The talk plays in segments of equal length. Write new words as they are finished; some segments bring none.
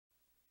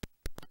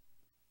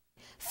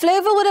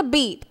Flavor with a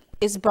Beat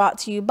is brought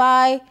to you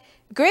by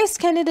Grace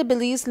Kennedy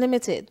Belize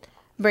Limited,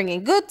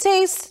 bringing good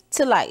taste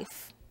to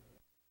life.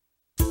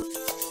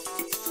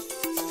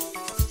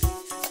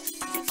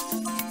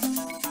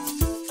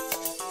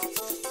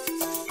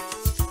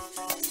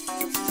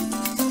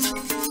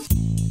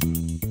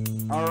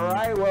 All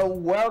right, well,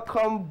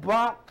 welcome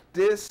back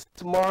this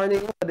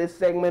morning. For this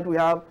segment, we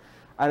have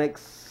an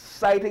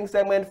exciting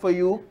segment for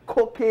you,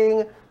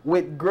 Cooking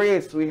with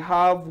Grace. We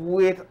have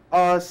with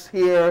us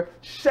here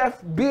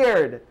Chef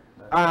Beard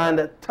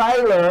and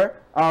Tyler,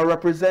 our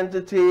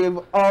representative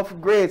of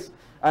Grace.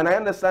 And I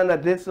understand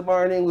that this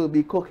morning we'll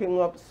be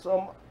cooking up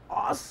some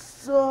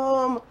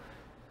awesome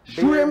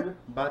shrimp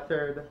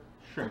battered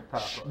shrimp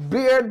tacos.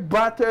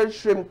 Beer-battered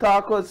shrimp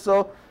tacos.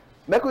 So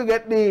make we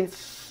get the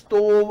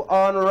stove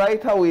on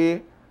right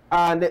away,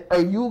 and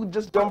you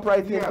just jump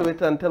right into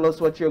it and tell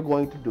us what you're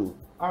going to do.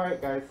 All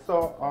right, guys.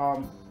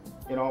 So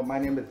you know, my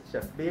name is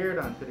Chef Beard,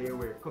 and today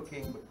we're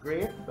cooking with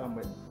Grace. I'm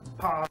with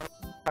Paul,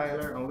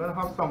 Tyler, and we're gonna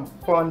have some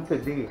fun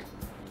today.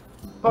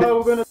 Paul,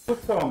 we're gonna do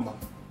some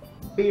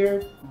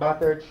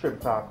beer-battered shrimp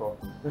taco.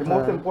 The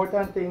most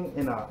important thing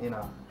in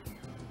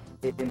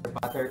the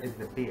batter is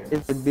the beer.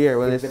 It's the beer.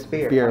 Well, it's the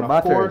beer. Beer and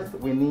battered. Of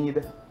course, we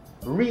need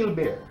real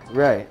beer.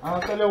 Right.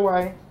 I'll tell you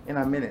why in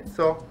a minute.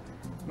 So,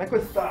 make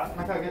us start.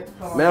 Make I get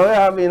some. May we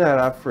have in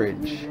our fridge?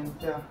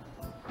 Ingredients, yeah.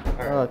 All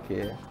right.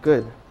 Okay,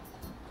 good.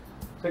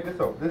 Check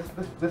this out.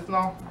 This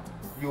now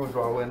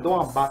usual when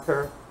doing a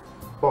batter,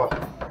 but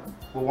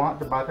we want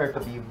the batter to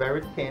be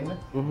very thin,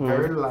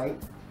 very light,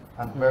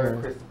 and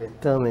very crispy.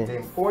 Tell me. The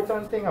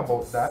important thing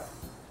about that,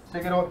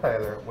 check it out,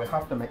 Tyler. We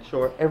have to make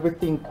sure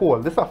everything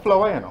cold. This is a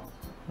flour, you know.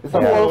 It's a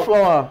Cold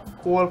flour.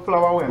 Cold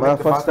flour. My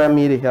first time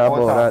meeting here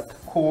about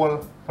that.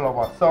 Cold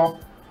flour. So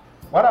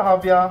what I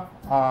have here,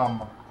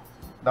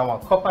 that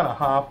 1.5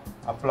 cups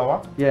of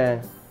flour. Yeah.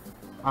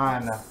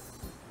 And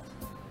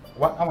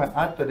what I'm gonna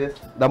add to this?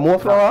 The more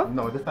flour?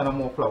 No, this is not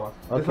more flour.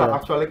 Okay. This is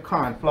actually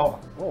corn flour.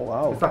 Oh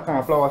wow. It's a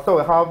corn flour. So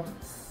we have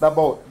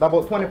about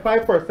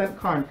 25%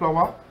 corn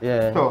flour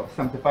to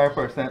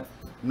 75%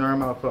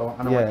 normal flour.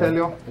 And I'm gonna tell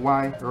you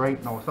why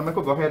right now. So I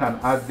could go ahead and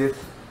add this.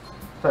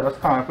 So this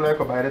corn flour, you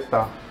could buy this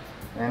stuff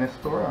in the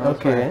store.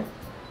 Okay.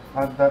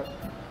 Add that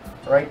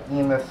right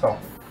in the so.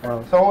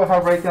 Wow. So we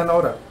have right here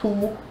now that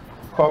 2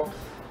 cups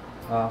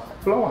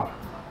flour.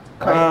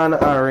 Corn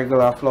and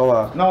regular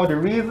flour. Now the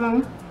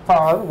reason,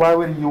 Paul, why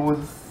we use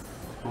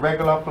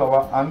regular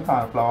flour and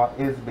corn flour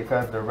is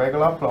because the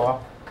regular flour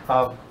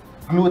have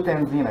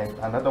gluten in it,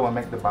 and that will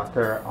make the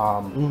batter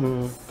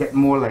get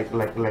more like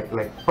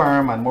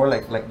firm and more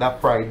like that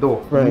fried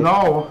dough. Right.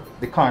 Now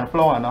the corn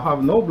flour now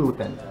have no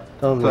gluten,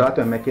 so that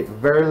will make it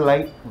very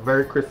light,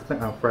 very crispy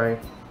and fried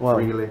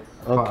really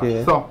fast.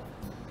 Okay. So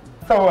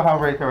we have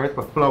right here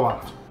for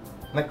flour.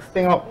 Next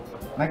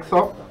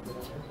up,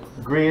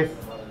 Grace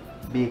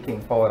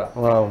baking powder.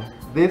 Wow.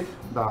 This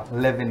the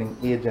leavening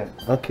agent.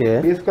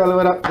 Okay. Basically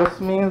what that just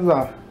means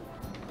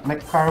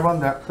make carbon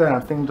dioxide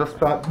and things just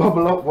start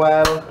bubble up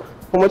while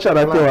How much of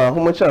that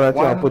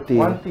you put in?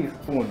 1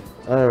 teaspoon.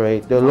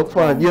 Alright, they look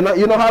for you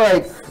know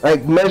how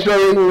like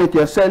measuring with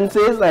your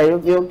senses,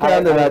 like you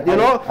can't do that. You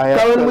know,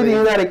 coming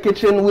within the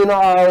kitchen, we don't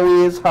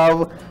always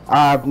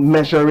have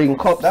measuring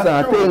cups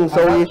and things,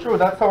 so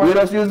we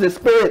just use the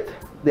spirit,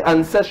 the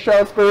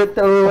ancestral spirit,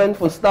 tell me when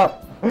to stop.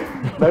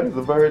 That is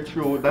very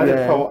true. That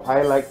is how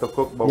I like to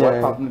cook. But what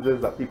happens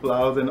is that people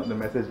are sending up the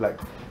message like,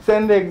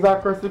 send the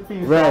exact recipe.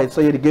 Right, so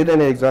you give them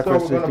the exact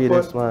recipe we're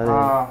gonna this morning.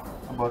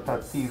 About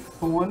a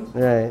teaspoon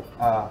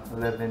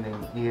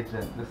leavening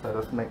agent. This will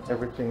just make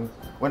everything.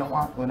 We don't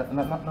want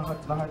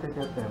not to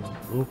get them.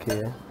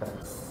 Okay.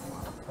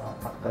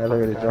 I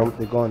already jumped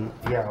the gun.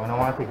 Yeah, we don't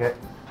want to get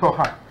too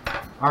hot.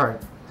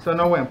 Alright. So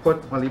now we'll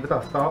put a little bit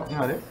of salt, you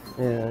know this?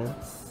 Yeah.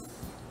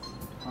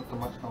 Not too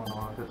much, I don't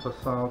want it to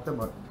salty,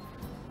 but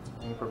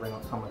I need to bring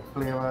up some of the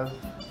flavors.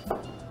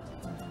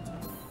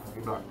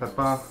 Maybe black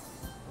pepper.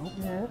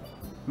 Okay.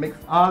 Mix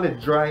all the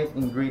dry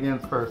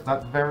ingredients first.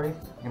 That's very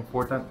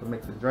important to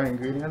mix the dry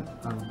ingredients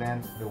and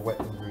then the wet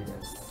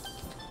ingredients.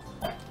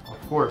 Of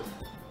course,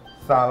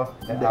 salt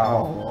and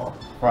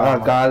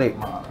garlic.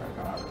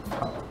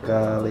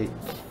 Garlic.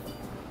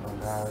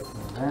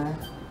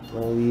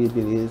 We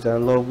Belize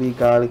and love we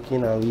garlic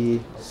in and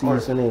we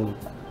seasoning.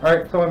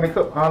 Alright, so we mix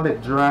up all the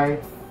dry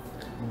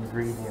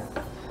ingredients.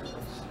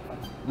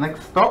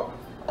 Next up,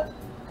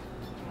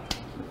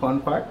 the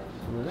fun part.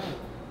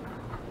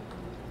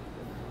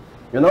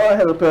 You know what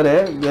help you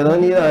there? You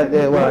don't need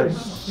a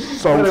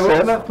some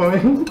chef.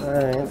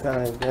 Alright,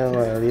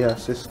 the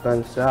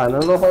assistance. I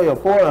don't know how you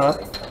pour that.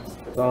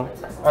 So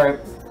alright.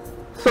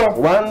 So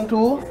 1,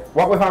 2.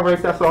 What we have right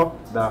here, so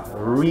the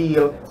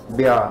real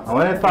beer. And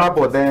when I talk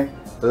about the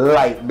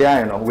light beer,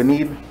 you know, we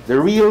need the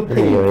real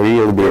thing.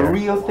 The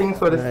real thing,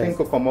 so this thing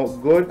could come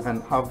out good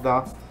and have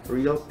the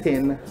real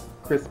thin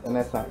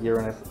crispness and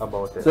eeriness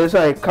about it. So it's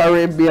like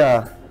Carib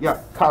beer.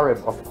 Yeah,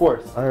 Carib, of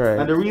course. Alright.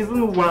 And the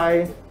reason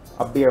why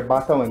a beer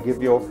batter will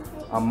give you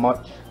a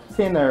much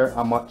thinner,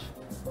 a much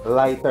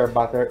lighter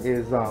batter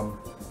is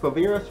for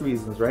various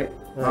reasons, right?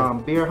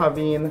 Beer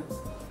having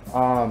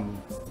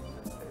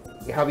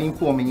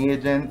foaming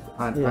agents,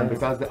 and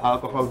because the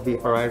alcohol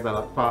vaporizes a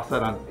lot faster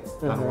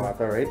than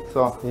water, right?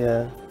 So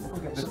Yeah.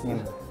 get this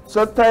in.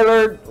 So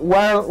Tyler,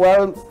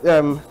 while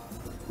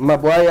my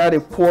boy had to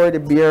pour the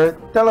beer,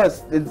 tell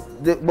us,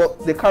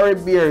 the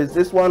Carib beer, is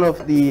this one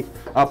of the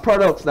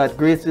products that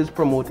Grace is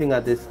promoting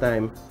at this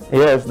time?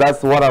 Yes,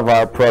 that's one of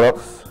our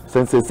products.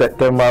 Since it's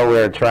September,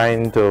 we're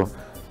trying to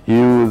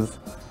use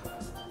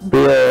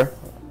beer,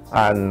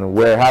 and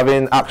we're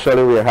having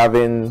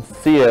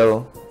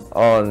sale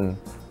on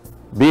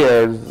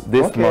beers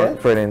this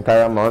month for the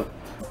entire month.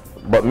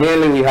 But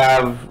mainly we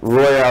have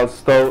Royal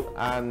Stout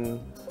and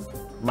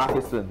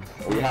Moccasin.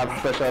 We have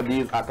special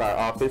deals at our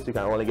office. You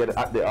can only get it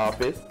at the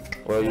office,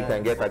 or you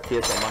can get a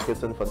case of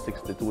Moccasin for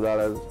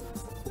 $62,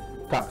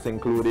 tax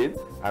included,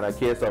 and a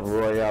case of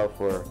Royal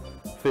for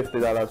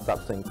 $50,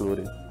 tax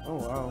included. Oh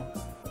wow.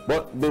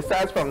 But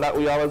besides from that,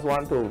 we always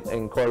want to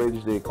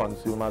encourage the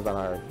consumers and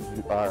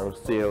our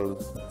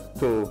sales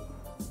to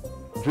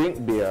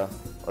drink beer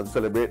and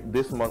celebrate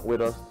this month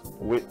with us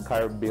with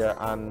Carib beer,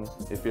 and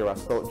if you're a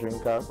stout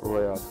drinker,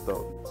 Royal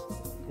Stout.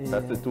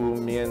 That's the two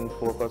main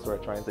focus we're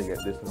trying to get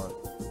this month,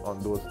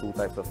 on those two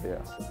types of beer.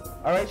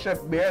 All right, Chef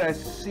Beard, I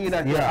see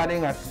that you're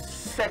adding a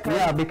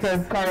second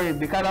because Carib,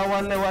 because that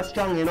one was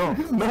strong enough.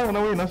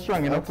 no, we're not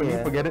strong enough for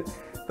you. Forget it.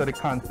 So the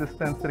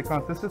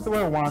consistency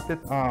where I want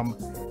it.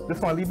 This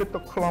one a little bit too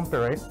clumpy,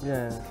 right?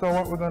 Yeah. So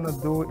what we're gonna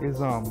do is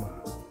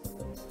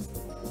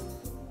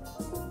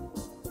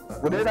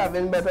Would it have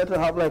been better to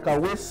have like a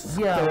whisk?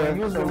 Yeah, or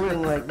use the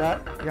something whisk. like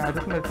that. Yeah, I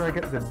just gonna try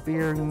to get the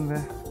beer in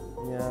there.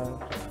 Yeah.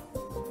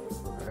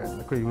 Alright,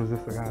 I could use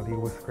this again, the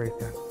whisk right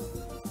there.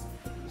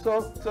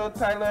 So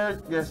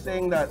Tyler, you're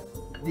saying that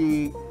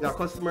the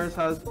customers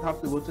have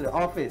to go to the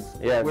office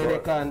where they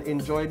can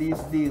enjoy these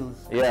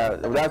deals. Yeah,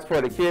 that's for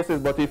the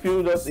cases. But if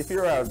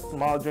you're a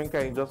small drinker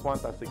and you just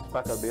want a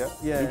 6-pack of beer,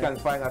 you can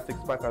find a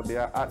 6-pack of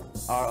beer at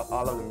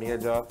all of the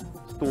major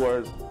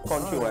stores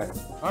countrywide.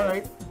 All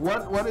right.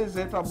 What is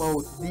it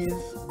about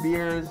these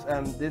beers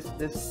and this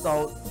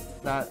stout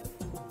that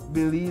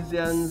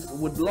Belizeans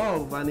would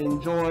love and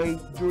enjoy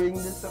during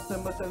this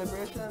September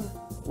celebration?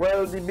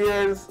 Well, the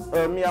beers,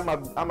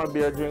 I'm a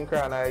beer drinker,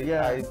 and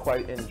I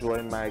quite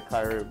enjoy my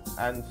Carib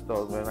and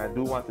stout. When I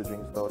do want to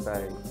drink stout,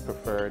 I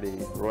prefer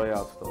the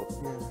Royal Stout.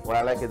 What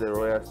I like in the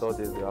Royal Stout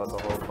is the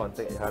alcohol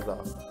content. It has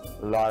a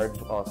large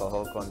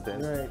alcohol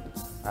content. Right.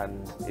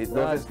 And it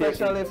doesn't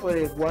especially for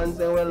the ones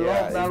that will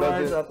love that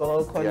large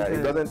alcohol content. Yeah,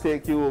 it doesn't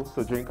take you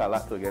to drink a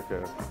lot to get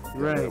your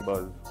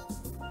buzz.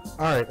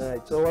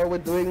 Alright. So what we're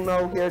doing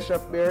now here,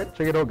 Chef Beard?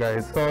 Check it out,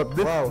 guys. So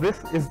this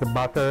is the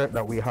batter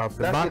that we have.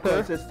 That's the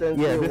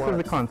consistency. Yeah, this is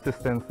the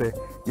consistency.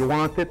 You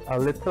want it a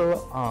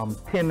little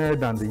thinner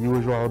than the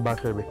usual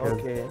batter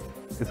because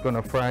it's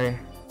gonna fry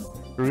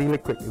really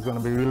quick. It's gonna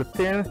be really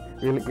thin,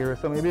 really airy.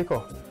 So maybe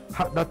go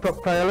hot that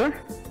up, Tyler.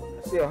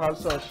 See, I have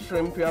some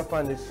shrimp here up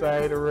on the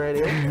side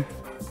already.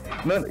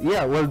 Well,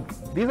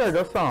 these are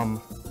just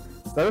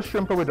that is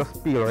shrimp we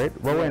just peel, right?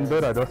 What we're gonna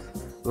do is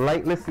just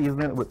lightly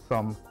season it with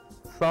some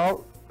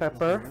salt,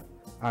 pepper,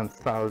 and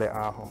sal de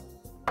ajo.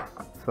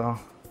 So,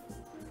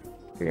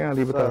 you're gonna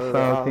leave it a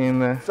salt in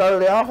there. Sal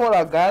de ajo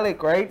or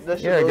garlic, right?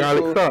 Yeah,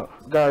 garlic salt.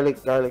 Garlic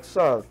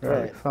salt,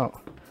 garlic salt.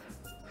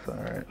 So,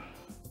 alright.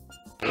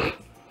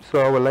 So,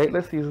 I will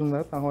lightly season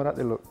that and how that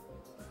they look.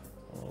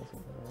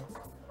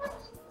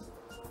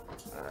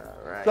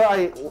 Alright.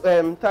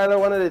 So, Tyler,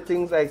 one of the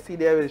things I see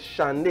there is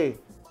shandy.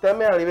 Tell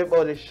me a little bit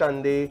about the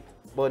shandy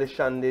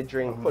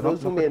drink. For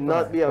those who may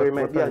not be aware, it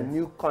might be a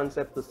new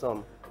concept to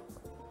some.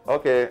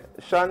 Okay,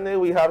 shandy,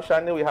 we have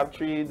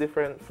 3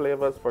 different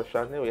flavors for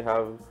shandy. We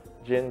have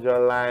ginger,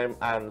 lime,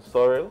 and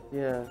sorrel.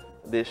 Yeah.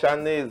 The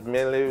shandy is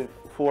mainly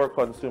for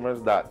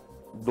consumers that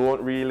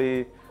don't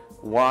really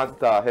want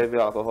heavy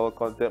alcohol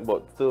content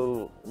but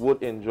still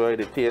would enjoy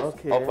the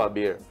taste of a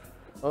beer.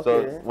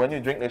 So when you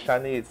drink the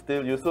shandy,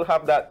 you still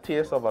have that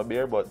taste of a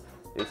beer, but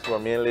it's for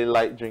mainly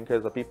light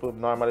drinkers. The people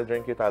normally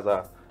drink it as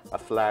a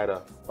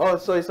slider. Oh,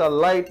 so it's a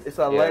light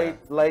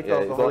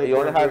alcohol. It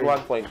only has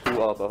 1.2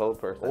 alcohol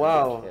percentage.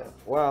 Wow.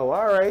 Wow.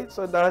 All right.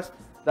 So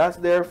that's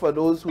there for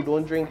those who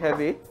don't drink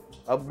heavy,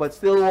 but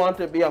still want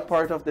to be a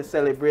part of the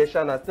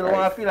celebration and still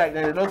want to feel like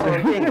they don't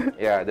something.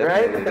 Yeah,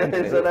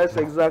 right. So that's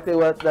exactly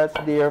what that's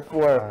there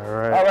for.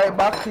 All right.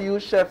 Back to you,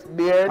 Chef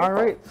Beard. All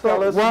right. So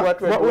tell us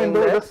what we're doing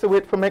next. Just to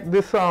wait for make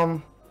this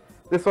oil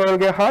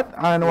get hot,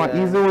 and one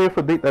easy way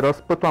for it, I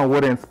just put one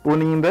wooden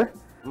spoon in there.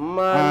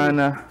 Man,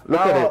 and look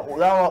at it.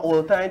 That was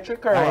old time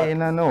trick or what? I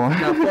don't know.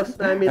 First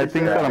time I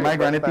think so. My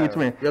granny teach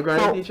me. Your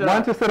granny teach you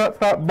once you start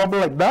bubble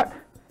like that,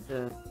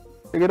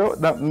 check it out.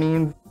 That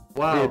means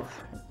it's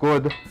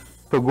good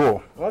to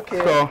go. Okay.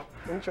 So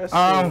interesting.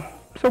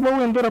 So what we're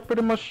gonna do is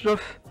pretty much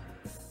just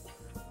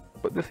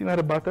put this in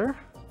the butter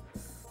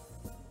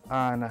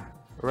and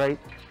right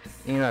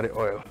in the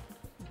oil,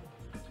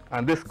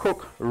 and this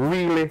cook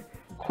really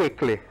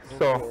quickly.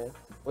 So.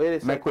 What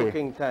is the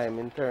cooking time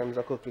in terms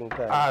of cooking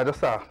time?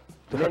 Just a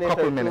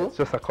couple minutes.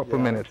 Just a couple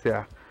minutes,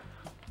 yeah.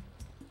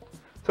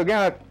 So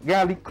get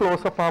a little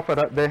close up off of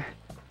that there.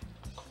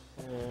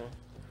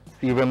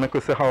 Even make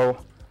you see how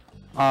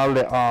all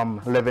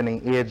the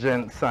leavening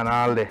agents and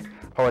all the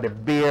how the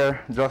beer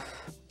just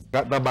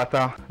got the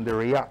batter, they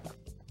react.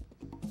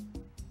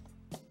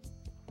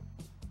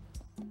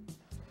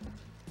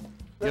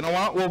 You know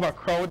what?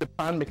 Overcrowd the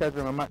pan because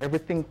remember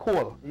everything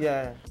cool.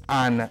 Yeah.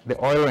 And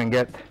the oil and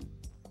get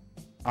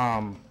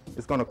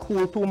it's gonna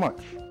cool too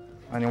much,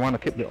 and you want to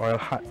keep the oil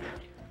hot.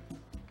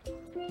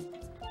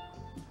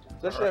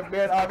 So Chef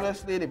Beard,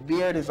 obviously the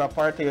beard is a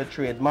part of your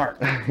trademark.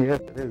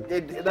 Yes,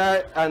 it is.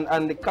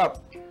 And the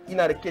cup in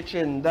the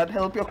kitchen, that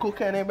help you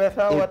cook any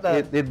better?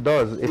 It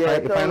does. If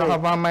I don't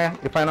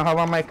have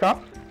on my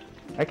cup,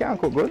 I can't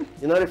cook good.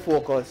 You know the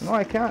focus. No,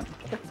 I can't.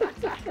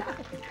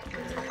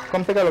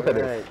 Come take a look at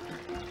this.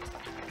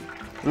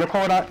 Look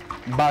how that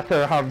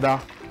batter have the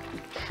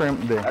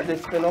shrimp there. I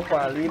just spin up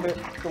and leave it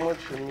too much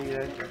in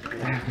here.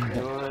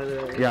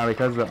 Yeah,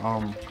 because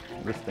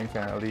this thing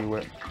can't leave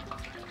it.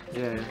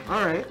 Yeah.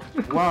 All right.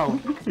 Wow.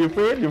 You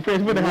afraid? You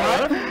afraid for the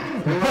What?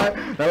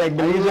 They're like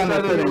Belize and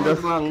That's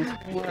just.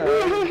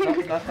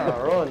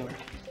 a run.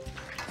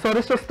 So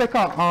this just take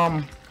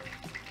a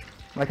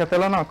like I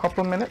tell you now, a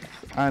couple minutes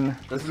and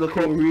That's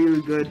looking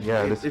really good.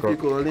 Yeah, if this you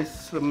could only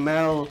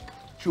smell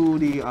through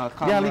the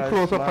camera. yeah, look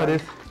close up at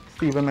this.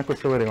 Steven, make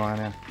us see where they going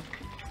here.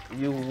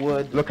 You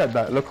would. Look at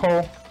that. Look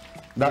how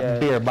that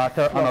beer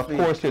batter, and of Fluffy.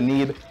 course you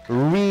need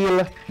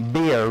real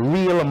beer,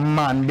 real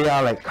man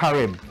beer like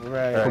Carib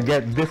Right. to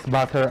get this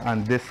batter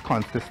and this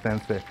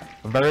consistency.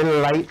 Very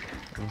light,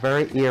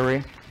 very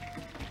airy.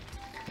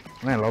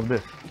 I love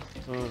this.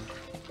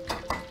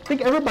 I think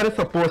everybody's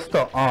supposed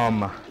to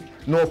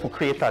know to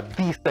create a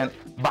decent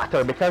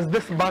batter, because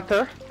this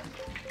batter,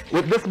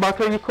 with this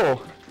batter you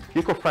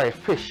could fry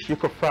fish, you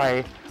could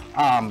fry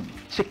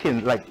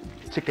chicken, like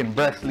chicken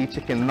breast,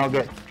 chicken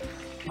nuggets,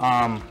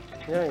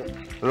 Yeah.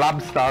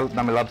 lobster,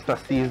 lobster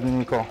seasoning.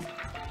 You could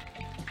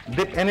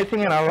dip anything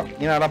in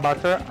a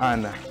batter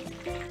and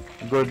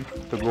good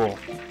to go.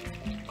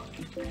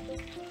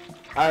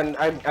 And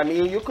I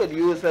mean, you could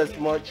use as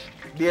much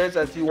beers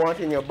as you want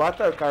in your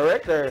butter,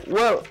 correct? Or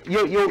Well,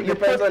 you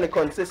depends on the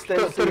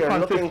consistency the you're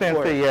looking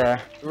for. consistency,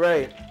 yeah.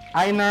 Right.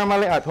 I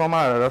normally at home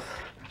I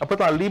put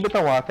a little bit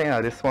of water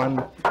in this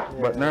one,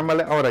 but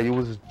normally I would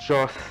use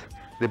just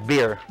the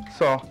beer.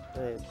 So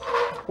Right.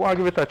 I'll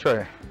give it a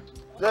try.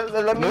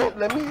 Let me.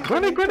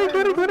 Good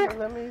it.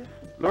 Let me.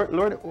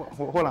 Lord,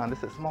 hold on,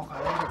 this is smoke. I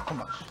leave it too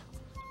much.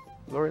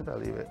 Lord, I'll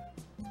leave it.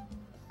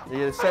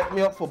 You set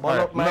me up for burn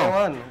Alright, up my no.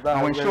 one. That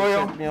I wanna was show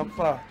you. Set me up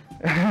for.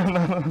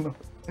 No.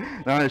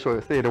 Now I'll show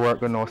you. See the work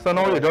good now. So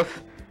now you just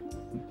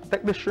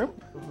take the shrimp,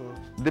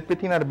 dip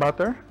it in the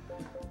butter,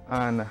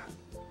 and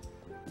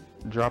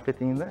drop it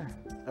in there.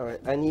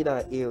 Alright, I need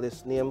an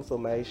A-list name for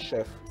my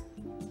chef.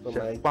 For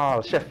my Chef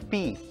Paul, Chef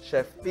P.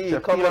 Chef P.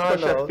 Chef Come P on or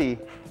now. Chef P.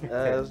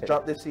 Let's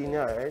drop this in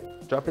here, alright?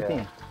 Drop it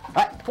in.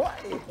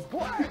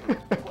 Boy,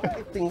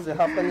 things are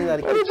happening at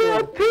the What is kitchen.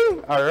 that thing?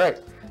 Alright.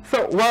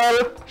 So while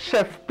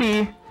Chef P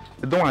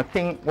is doing a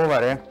thing over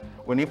there,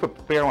 we need to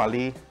prepare one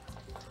little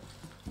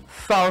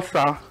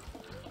salsa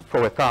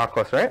for the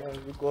tacos, right? Yeah,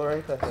 you go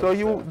right ahead. So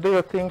you do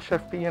your thing,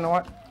 Chef P, you know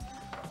what?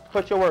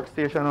 Put your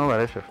workstation over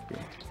there, Chef P.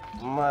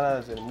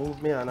 Man,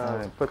 move me and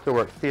Put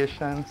your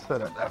workstation so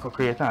that I can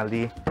create a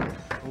little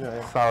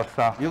yeah.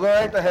 salsa. You go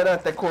right ahead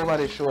and take over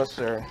the show,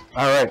 sir.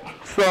 Alright,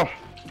 so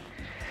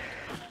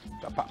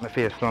I pop my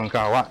face on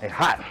because what it's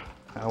hot.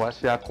 I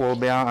watch your cold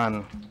beer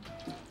and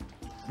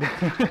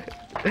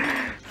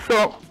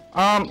so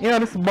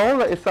this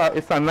bowl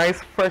it's a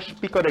nice fresh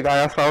pico de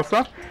gallo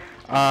salsa.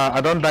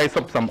 I done dice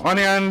up some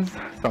onions,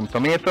 some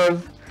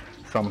tomatoes,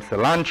 some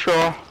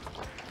cilantro,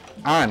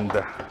 and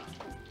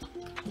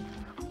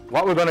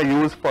what we're gonna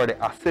use for the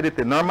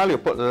acidity. Normally you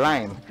put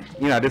lime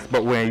in this,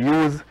 but we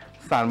use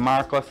San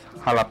Marcos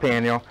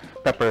jalapeno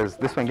peppers.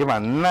 This one give a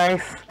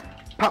nice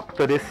pop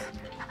to this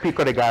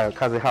pico de gallo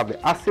because they have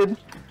the acid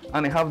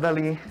and they have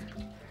the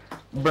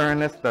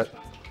burnness that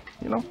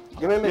Give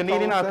me you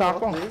need in a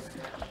taco. please.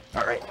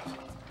 All right.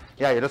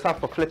 Yeah, you just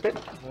have to flip it,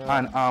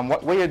 and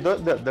what you do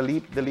the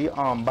lead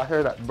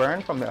batter that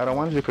burned from the other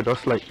ones, you could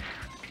just like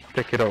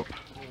take it out.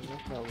 No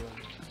problem.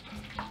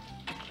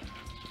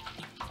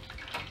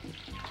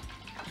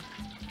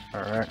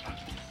 All right.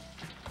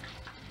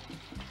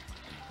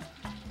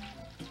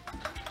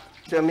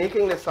 So you're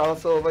making the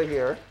salsa over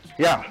here.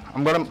 Yeah,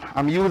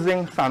 I'm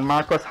using San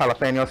Marcos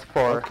jalapenos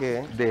for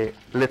Okay. the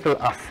little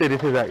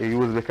acidity that you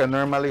use, because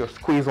normally you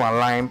squeeze one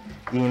lime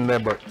in there,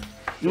 but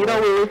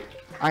either way,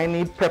 I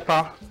need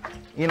pepper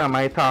in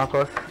my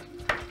tacos.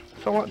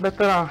 So what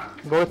better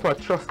go to a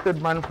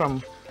trusted man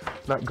from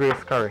that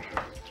Grace Curry.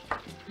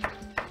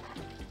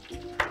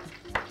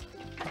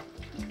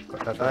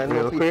 Cut that I up know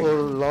real people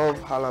quick. love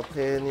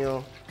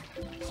jalapeno,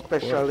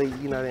 especially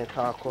in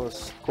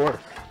tacos. Of course.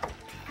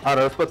 I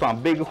just put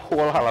one big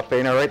whole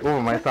jalapeno right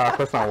over my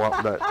tacos and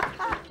whop that.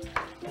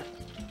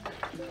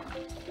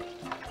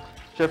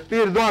 Chef P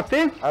is doing a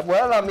thing.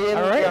 Well, I mean,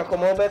 All right. you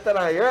come on better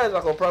than yours,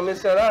 I can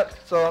promise you that.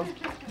 So,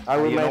 I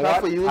would You know might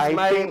have what? to use I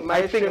my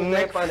think shrimp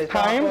next on the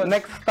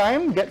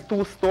time, get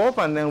 2 stoves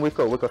and then we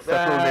could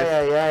settle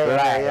this.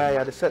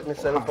 Yeah. They set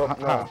myself up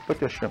now.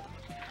 Put your shrimp.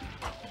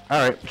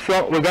 Alright,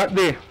 so we got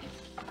the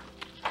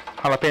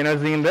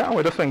jalapenos in there.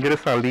 We're just going to get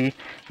this a little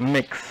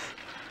mix.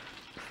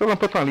 So we're going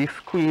to put on the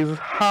squeeze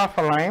half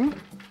a lime.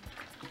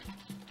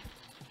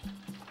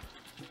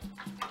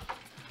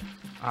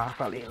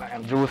 Half a little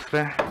lime juice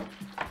there.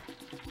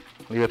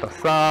 Leave it a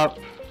salt.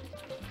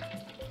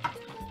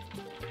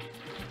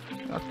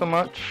 Not so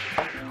much.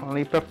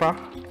 Only pepper,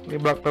 only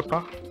black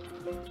pepper.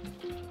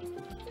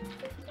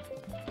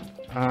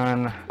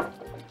 And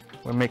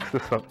we mix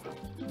this up.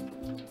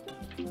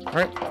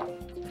 Alright.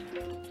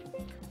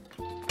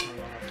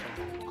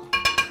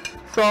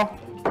 So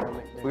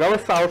we got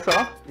with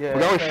salsa, Yeah, we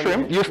got with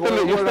shrimp. You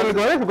still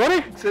go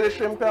there? See the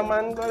shrimp here,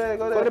 man, go there.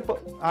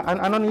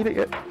 I don't need it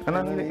yet. I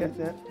don't need it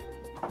yet.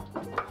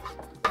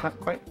 Not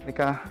quite. Like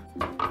I'll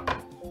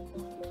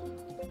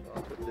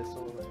put this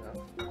over here.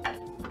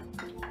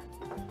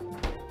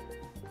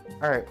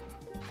 Alright.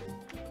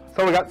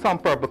 So we got some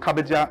purple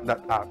cabbage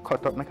that are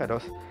cut up. Like I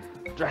just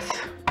dress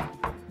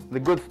the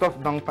good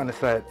stuff down on the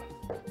side.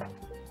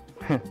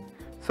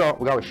 So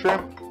we got with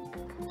shrimp,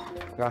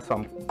 we got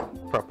some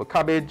purple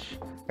cabbage,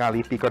 got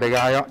leaf pico de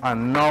gallo,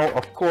 and now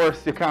of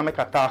course you can't make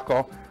a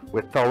taco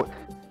without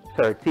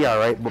tortilla,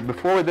 right? But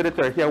before we do the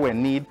tortilla, we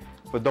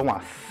don't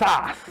want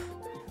sauce,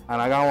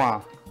 and I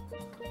got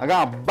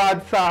a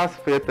bad sauce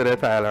for you today,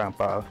 Tyler and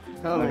Paul.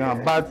 I got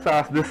a bad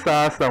sauce. This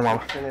sauce, that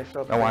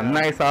one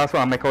nice sauce.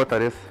 I make out of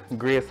this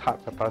Grace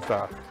hot pepper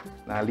sauce.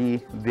 Now the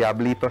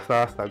Diablito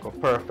sauce that go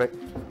perfect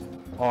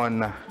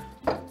on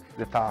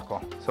the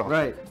taco. So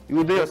right,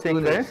 you do your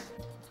thing there,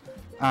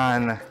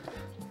 and I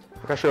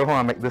can show you how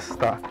I make this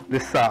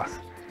sauce.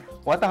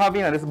 What I have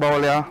in this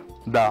bowl here,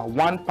 the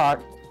 1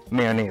 part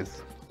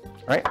mayonnaise,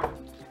 right?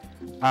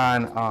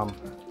 And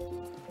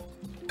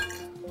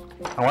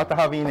what I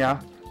have in here,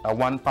 the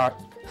 1 part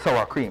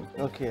sour cream.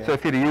 Okay. So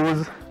if you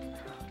use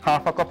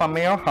half a cup of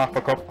mayo, half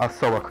a cup of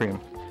sour cream.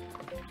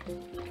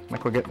 I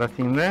could get that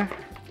in there.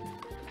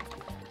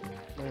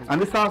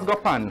 And this sauce go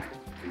pan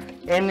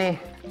any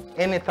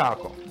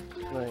taco.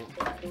 Right.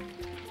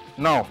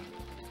 Now,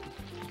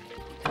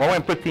 we're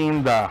going to put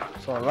in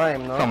some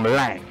lime, no? some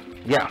lime.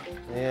 Yeah.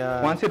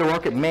 Once you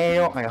work with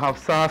mayo and you have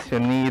sauce, you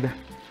need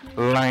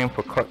lime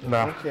for cut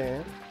that.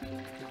 Okay.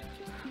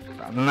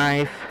 That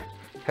nice,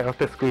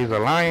 healthy squeeze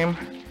of lime.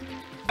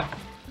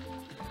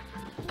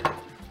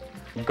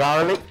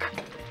 Garlic.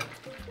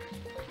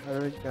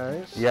 Garlic,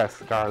 guys.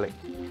 Yes, garlic.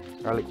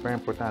 Garlic very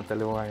important. I'll tell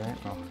you why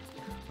right now.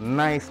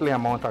 Nicely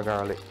amount of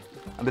garlic.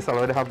 And this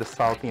already have the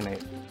salt in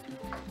it.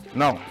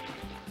 Now,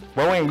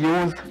 we're going to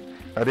use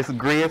this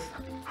Grace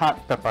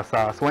hot pepper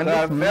sauce. When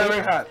They're this very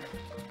hot.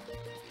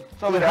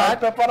 So with hot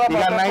pepper, you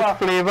got a nice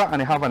flavor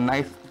and you have a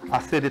nice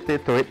acidity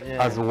to it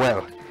as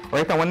well.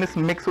 Right, and when this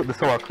mixed with the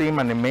sour cream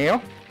and the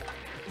mayo,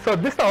 so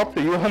this is up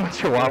to you how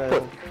much you want to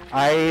put.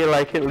 I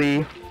like it,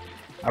 Lee.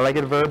 I like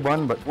it very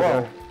bun, but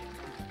wow.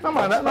 No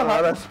man, that's not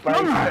hot. That's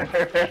spicy.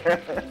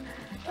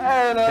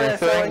 I don't know,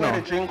 that's why I'm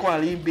going to drink one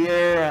little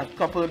beer, a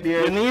couple of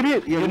beers. You need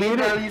it. You need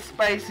a it. little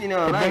spicy, you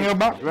know. To bring you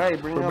back. Right,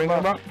 bring you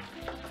back.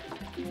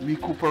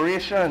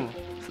 Recuperation.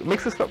 So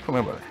mix this up for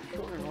me, buddy.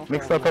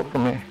 Mix that up for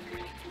me.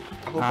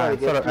 So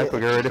that I could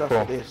get ready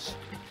for this.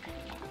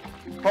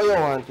 How you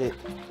want it?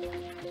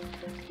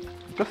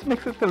 Just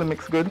mix it till it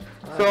mix good.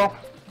 So,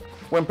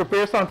 when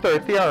prepare some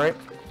tortilla, right?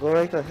 Go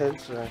right ahead,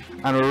 sir.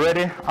 And we're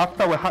ready.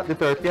 After we hot the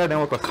tortilla, then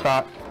we can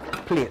start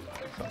plate.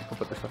 So, I can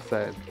put this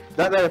aside.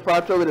 That's the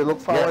part where we look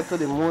forward to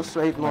the most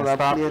right now.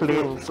 That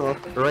plate. So,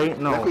 right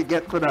now. Let we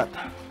get to that.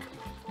 How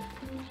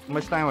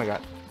much time we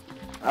got?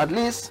 At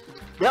least,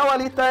 yeah, a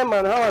little time,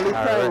 man. Have a little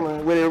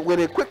time. Right.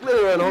 We quickly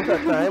run out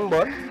of time,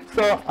 but.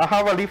 So, I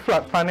have a little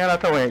flat pan here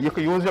that way. You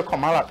can use your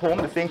kamal at home,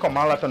 the same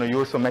kamal that you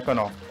use to make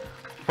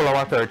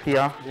flour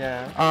tortilla.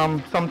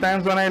 Yeah.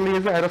 Sometimes when I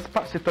lazy, I just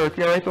patch the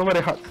tortilla right over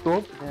the hot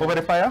stove, over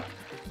the fire.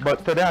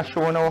 But today I'm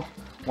showing you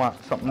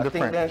something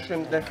different. I think that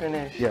shrimp they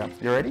finished. Yeah.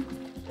 You ready?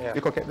 Yeah. You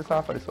can get this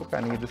off of the stove.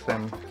 I need the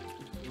same.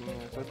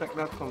 So take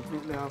that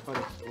completely off of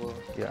the stove.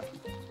 Yeah.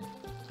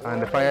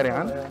 And the fire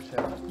on.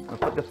 And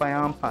put the fire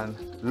on pan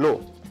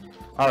low.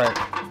 Alright.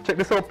 Check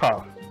this out,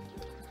 pal.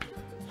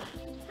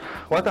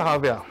 What I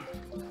have here?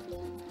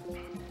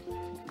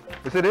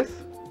 You see this?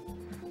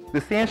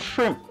 The same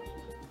shrimp.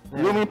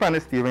 Yeah. You mean pan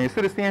this, Steven. You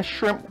see the same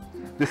shrimp,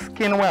 the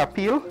skin where I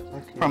peel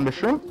from the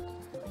shrimp.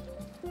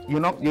 You're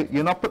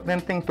not putting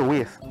anything to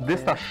waste.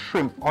 This is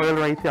shrimp oil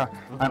right here,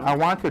 and I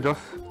want you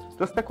just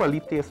take a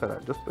little taste of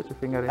that. Just put your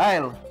finger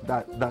there. Oil.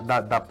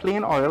 That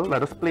plain oil.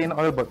 That is plain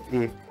oil, but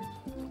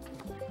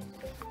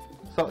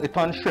so it's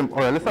on shrimp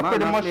oil. It's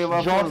pretty much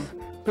just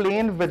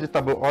plain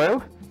vegetable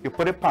oil. You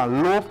put it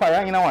on low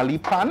fire in our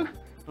leaf pan.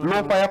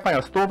 Low fire on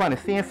your stove and the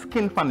same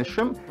skin from the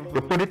shrimp.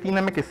 You put it in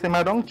and make it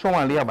simmer down. Throw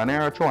a little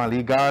habanero, throw a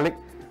little garlic,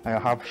 and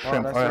you have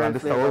shrimp oil. And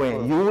this is what we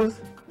use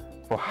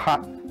for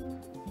hot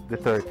the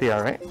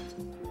tortilla, right?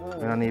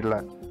 You don't need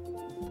that,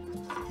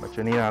 but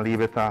you need to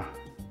leave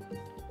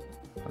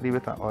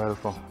it oil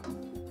for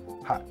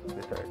hot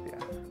the tortilla.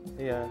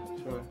 Yeah,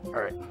 sure.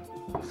 All right.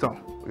 So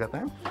we got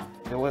time.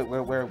 Yeah,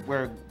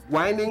 we're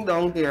winding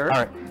down here. All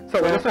right.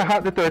 So we're just gonna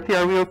hot the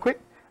tortilla real quick,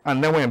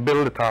 and then we're gonna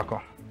build the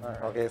taco.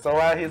 Okay, so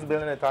while he's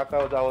building the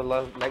tacos, I would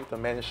like to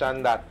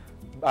mention that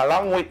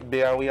along with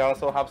beer, we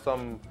also have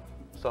some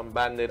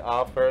banded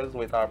offers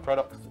with our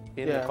products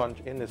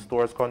in the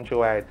stores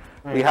countrywide.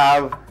 Right. We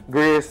have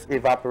Grace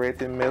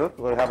evaporating milk.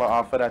 We have an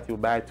offer that you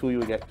buy 2,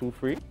 you get 2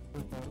 free.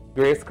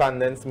 Grace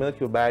condensed milk,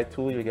 you buy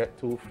 2, you get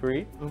 2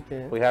 free.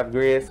 Okay. We have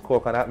Grace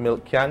coconut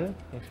milk can.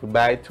 If you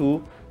buy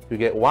 2, you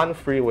get 1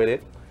 free with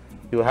it.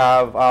 We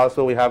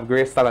have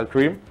Grace salad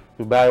cream.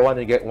 You buy 1,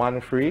 you get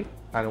 1 free.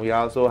 And we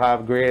also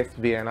have Grace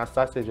Vienna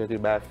sausage that you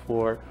buy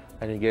 4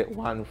 and you get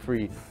 1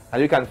 free.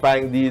 And you can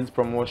find these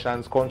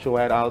promotions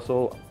countrywide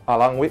also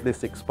along with the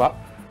 6-pack.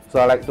 So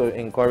I like to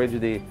encourage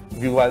the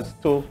viewers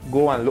to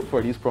go and look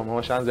for these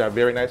promotions. They are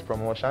very nice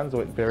promotions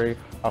with very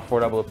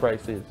affordable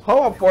prices.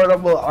 How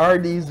affordable are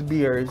these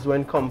beers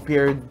when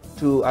compared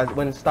to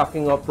when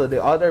stocking up to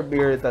the other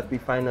beers that we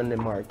find on the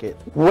market?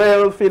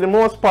 Well, for the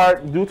most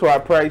part, due to our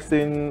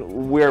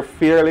pricing, we're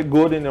fairly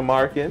good in the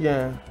market.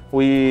 Yeah.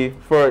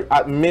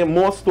 At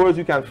most stores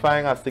you can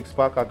find a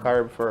 6-pack of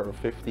Carib for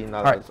 $15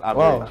 average.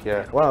 Wow.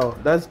 Yeah. Wow,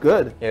 that's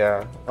good.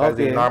 Yeah. Because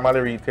it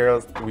normally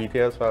retails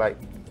for like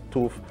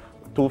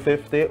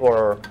 $2.50,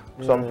 or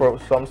some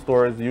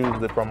stores use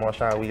the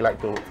promotion. We like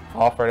to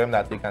offer them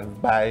that they can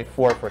buy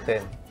 4 for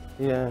 $10.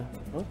 Yeah.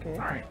 Okay. All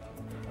right.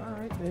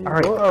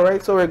 All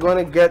right. So we're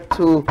gonna get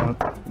to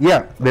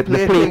the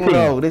plating.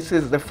 now. This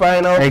is the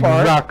final part.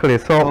 Exactly.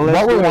 So let's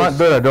what we do want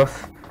this. to do is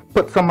just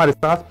put some of the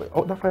sauce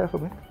out the fire for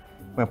me.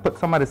 We're gonna put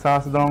some of the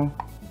sauce down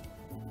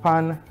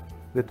on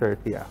the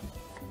tortilla,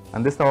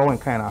 and this one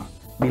kind of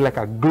be like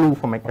a glue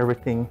for make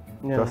everything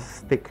just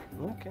stick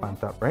on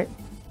top, right?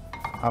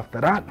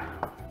 After that,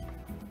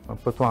 I'll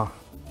put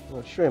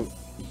Shrimp.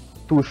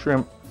 2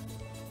 shrimp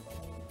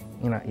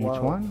in each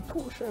one.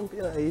 2 shrimp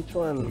in each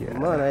one. Yeah.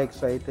 Man, I'm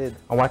excited.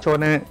 And watch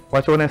out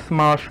the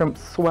small shrimp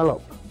swell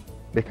up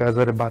because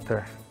of the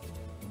butter,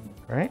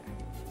 right?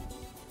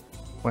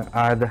 We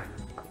add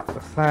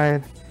the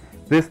side.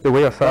 This the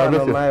way you serve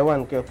this. My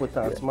one can put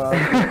a small.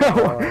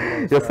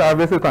 You serve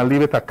this, you can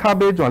leave it a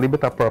cabbage, or leave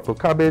it a purple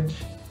cabbage.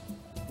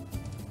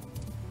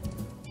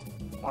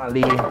 Or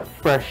leave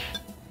fresh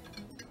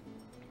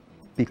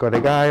pico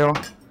de gallo.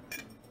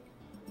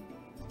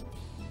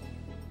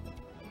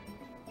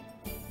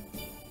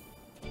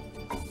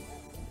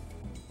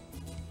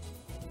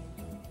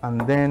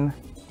 And then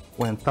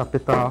when top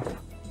it off,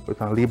 we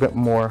can leave it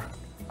more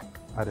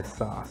of the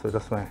sauce. So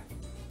just want to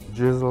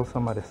drizzle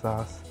some of the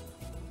sauce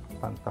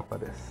on top of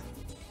this.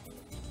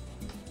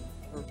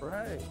 All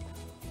right.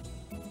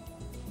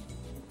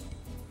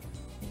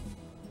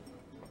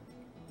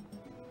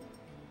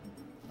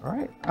 All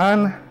right,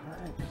 and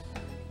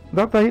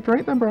Dr. Heat,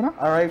 right then, brother?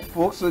 All right,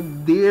 folks. So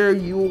there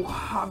you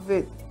have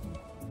it.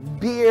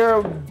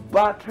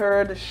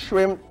 Beer-battered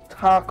shrimp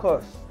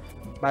tacos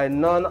by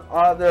none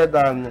other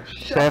than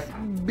Chef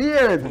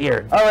Beard.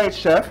 All right,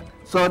 Chef.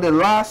 So the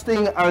last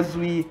thing as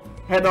we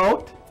head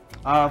out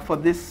for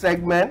this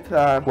segment,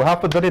 We have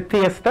to do the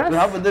taste test. we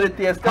have to do the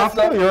taste test.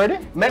 Have to, you ready?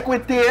 Make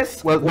with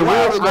taste. Well, the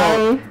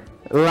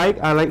way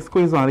I like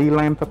squeeze on the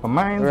lime pepper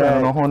mine. Right. I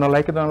don't know how I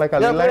like it. I don't like a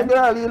Yeah, lime. maybe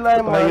a little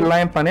lime. Put a little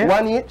lime pan it.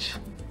 1 each.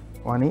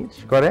 1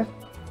 each. Got it?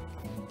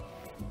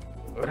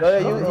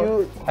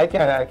 You. I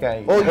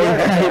can. Oh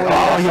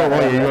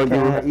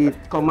yeah. you. Eat.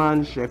 Come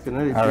on, chef. You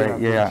know the All thing right,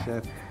 about yeah.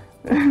 chef.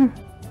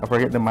 I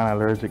forget the man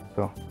allergic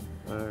to.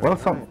 Well,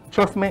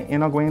 trust me, you're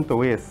not going to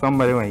waste.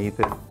 Somebody will eat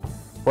it.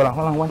 Hold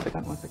on, 1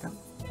 second.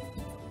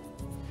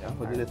 Yeah,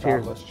 we'll do the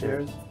Cheers. tacos.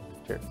 Cheers.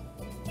 Cheers.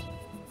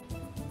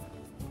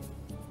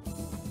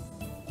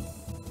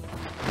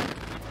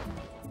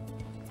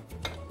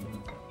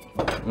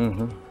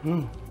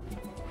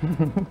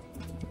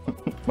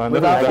 Man,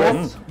 With that that,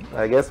 is folks,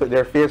 I guess with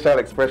their facial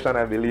expression,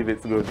 I believe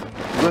it's good.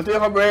 we'll take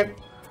a break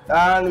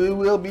and we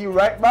will be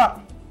right back.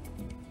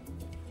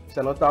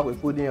 So not talk with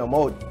food in your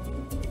mouth.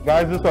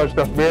 guys, this was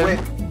Chef Beard.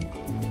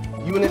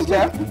 With Eunice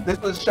Chef, this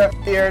was Chef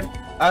Beard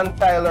and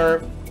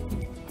Tyler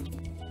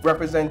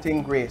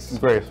representing Grace.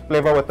 Grace,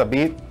 flavor with a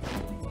beat.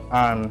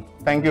 And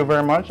thank you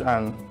very much.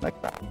 And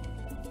like that.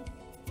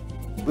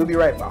 We'll be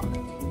right back.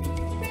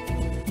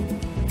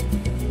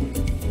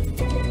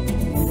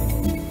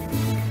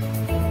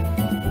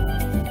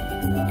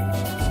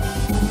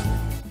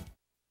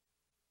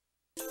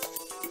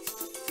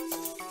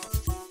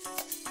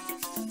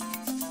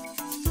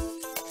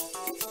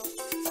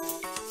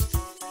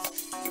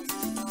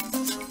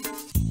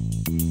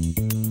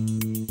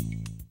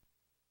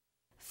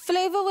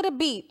 Flava with a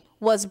Beat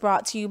was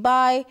brought to you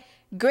by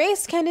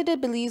Grace Kennedy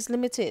Belize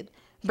Limited,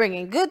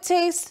 bringing good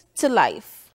taste to life.